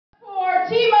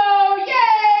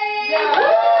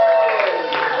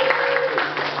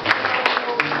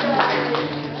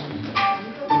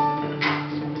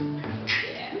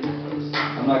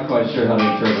quite sure how to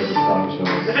interpret the song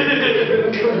choice,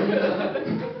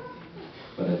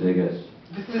 but I dig it.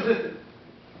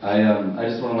 I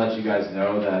just want to let you guys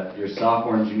know that your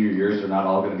sophomore and junior years are not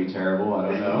all going to be terrible. I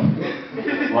don't know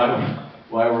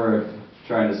why we're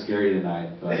trying to scare you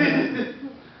tonight, but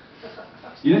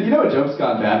you know a joke's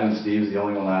gone bad when Steve's the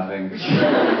only one laughing.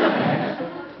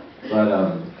 But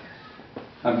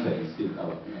I'm kidding, Steve. I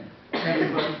love you, man.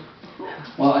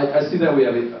 Well, I see that we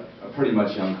have a pretty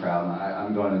much young crowd, and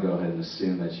I'm going to go ahead and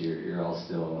assume that you're all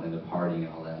still into partying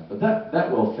and all that, but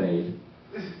that will fade.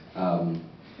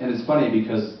 And it's funny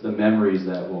because the memories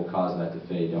that will cause that to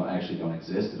fade don't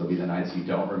exist. It'll be the nights you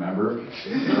don't remember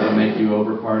that'll make you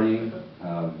over partying.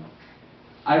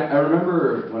 I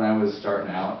remember when I was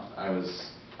starting out, I was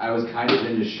kind of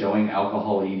into showing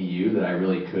alcohol EDU that I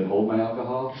really could hold my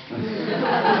alcohol.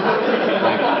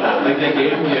 like they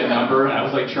gave me a number and I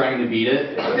was like trying to beat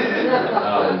it.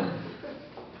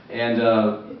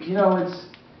 You know,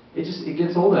 it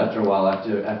gets old after a while,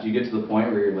 after you get to the point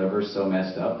where your liver's so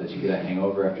messed up that you get a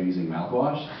hangover after using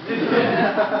mouthwash.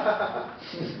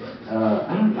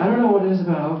 I don't know what it is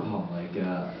about alcohol. Like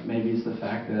maybe it's the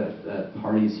fact that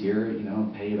parties here, you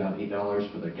know, pay about $8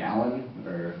 for the gallon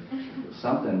or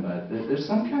something, but there's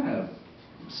some kind of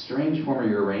strange form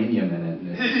of uranium in it,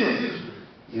 and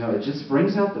you know, it just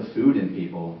brings out the food in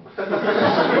people.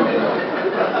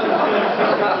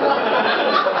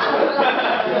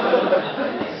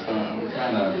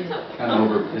 Kind of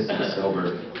over pissing sober,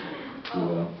 if you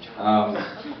will.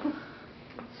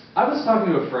 I was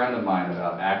talking to a friend of mine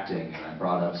about acting, and I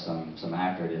brought up some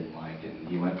actor I didn't like, and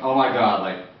he went, "Oh my God,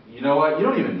 like, you know what? You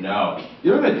don't even know.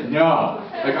 You don't even know.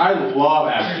 Like, I love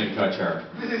Ashton Kutcher."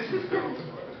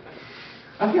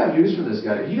 I've got news for this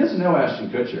guy. He doesn't know Ashton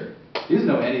Kutcher. He doesn't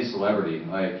know any celebrity.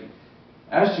 Like,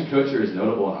 Ashton Kutcher is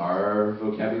notable in our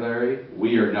vocabulary.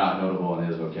 We are not notable in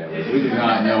his vocabulary. We do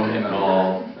not know him at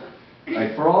all.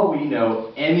 Like, for all we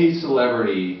know, any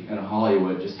celebrity in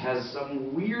Hollywood just has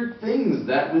some weird things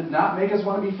that would not make us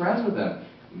want to be friends with them.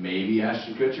 Maybe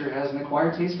Ashton Kutcher has an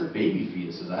acquired taste for baby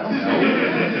fetuses. I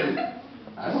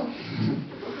don't know.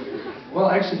 Well,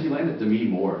 actually, he landed Demi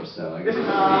Moore, so I guess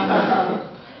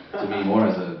Demi Moore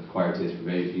has an acquired taste for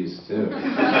baby fetuses, too.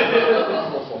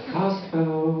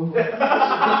 Costco.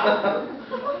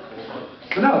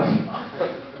 But no.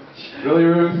 Really,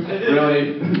 Ruth?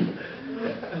 Really?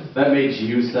 That made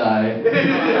you sigh.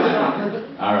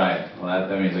 All right. Well,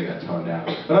 that means I got toned down.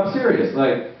 But I'm serious.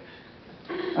 Like,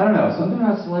 I don't know. Something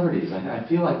about celebrities. I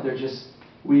feel like they're just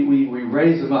we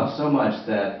raise them up so much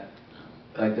that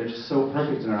like they're just so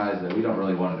perfect in our eyes that we don't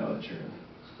really want to know the truth.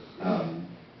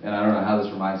 And I don't know how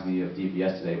this reminds me of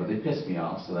DPS today, but they pissed me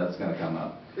off, so that's going to come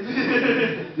up.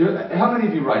 How many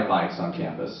of you ride bikes on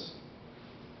campus?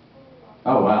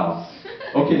 Oh, wow.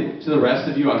 Okay, to the rest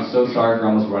of you, I'm so sorry for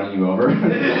almost running you over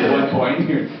at one point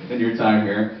in your time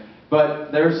here.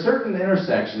 But there are certain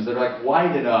intersections that are like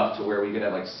wide enough to where we could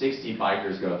have like 60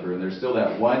 bikers go through, and there's still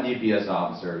that one DPS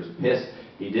officer who's pissed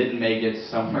he didn't make it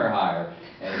somewhere higher.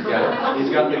 And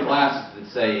he's got the glasses that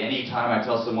say, anytime I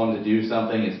tell someone to do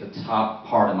something, it's the top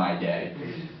part of my day.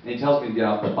 And he tells me to get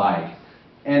off the bike.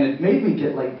 And it made me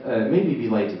get late, made me be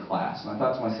late to class. And I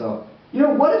thought to myself, you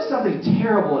know, what if something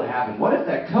terrible had happened? What if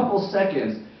that couple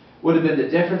seconds would have been the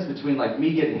difference between like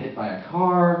me getting hit by a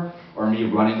car or me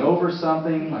running over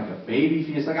something, like a baby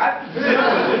fetus? Like I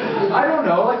don't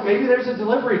know, like maybe there's a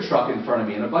delivery truck in front of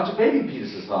me and a bunch of baby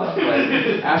fetuses thought of.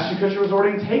 Like Ashton Kutcher was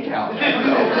ordering takeout. I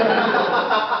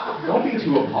don't know. Don't be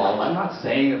too appalled. I'm not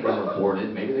saying that they were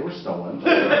boarded. Maybe they were stolen.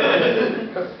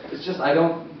 It's just I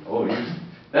don't. Oh,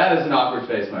 that is an awkward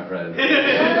face, my friend.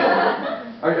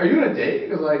 Are you in a date?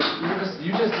 Because like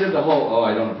you just did the whole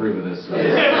I don't approve of this.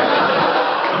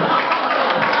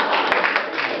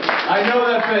 I know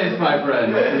that face, my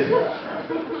friend.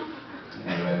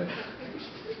 Anyway,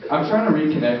 I'm trying to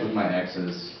reconnect with my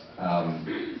exes.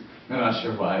 I'm not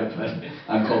sure why, but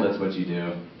I'm told that's what you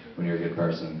do when you're a good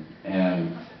person.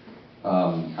 And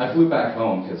I flew back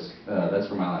home because that's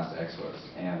where my last ex was.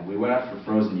 And we went out for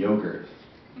frozen yogurt.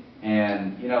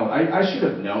 And, you know, I should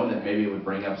have known that maybe it would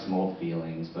bring up some old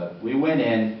feelings, but we went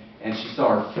in and she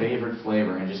saw her favorite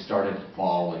flavor and just started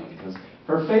bawling because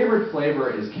her favorite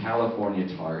flavor is California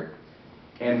Tart.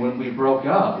 And when we broke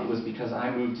up, it was because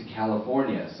I moved to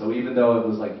California. So even though it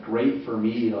was like great for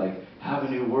me to like have a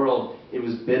new world, it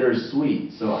was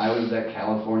bittersweet. So I was that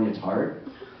California Tart.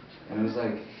 And it was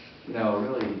like, you know,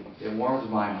 really, it warmed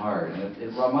my heart. And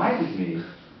it reminded me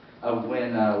of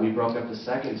when we broke up the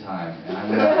second time,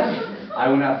 and I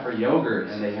went out for yogurt,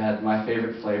 and they had my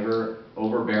favorite flavor,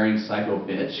 overbearing psycho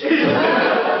bitch.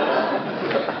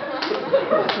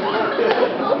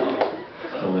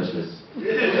 Delicious.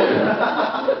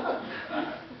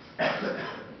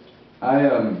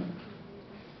 I'm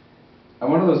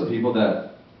one of those people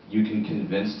that you can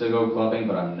convince to go clubbing,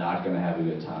 but I'm not gonna have a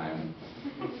good time.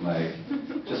 Like,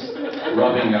 just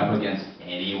rubbing up against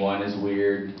anyone is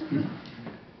weird.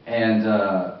 And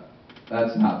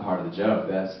that's not part of the joke.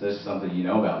 That's something you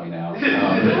know about me now.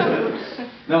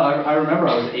 No, I remember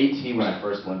I was 18 when I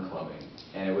first went clubbing,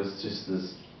 and it was just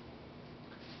this.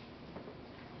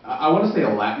 I want to say a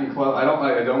Latin club. I don't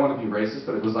want to be racist,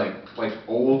 but it was like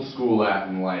old school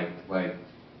Latin, like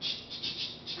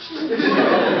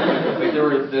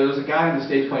there was a guy on the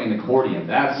stage playing an accordion.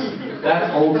 That's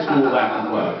old school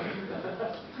Latin club.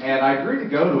 And I agreed to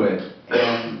go to it,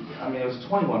 and I mean it was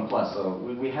 21 plus, so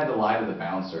we had to lie to the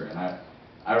bouncer. And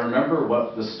I remember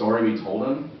what the story we told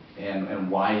him,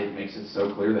 and why it makes it so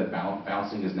clear that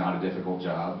bouncing is not a difficult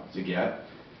job to get,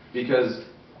 because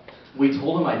we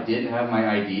told him I didn't have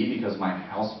my ID because my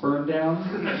house burned down.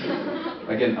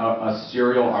 Like a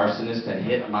serial arsonist had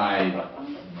hit my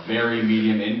very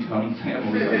medium income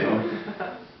family. You know?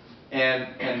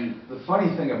 And the funny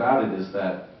thing about it is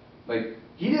that, like,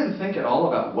 he didn't think at all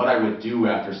about what I would do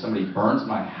after somebody burns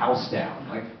my house down.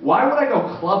 Like, why would I go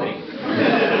clubbing?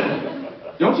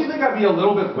 Don't you think I'd be a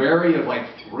little bit wary of, like,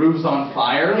 roofs on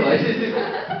fire? Like,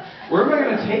 where am I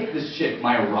going to take this chick?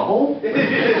 My rubble? Thank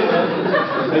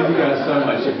you guys so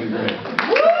much. You've been great.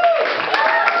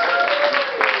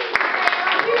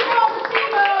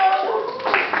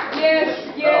 Yes,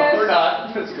 yes. No, we're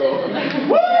not. Let's go.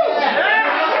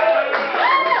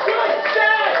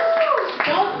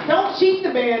 Don't cheat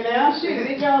the band now. Shit,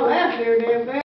 make y'all laugh there, damn thing.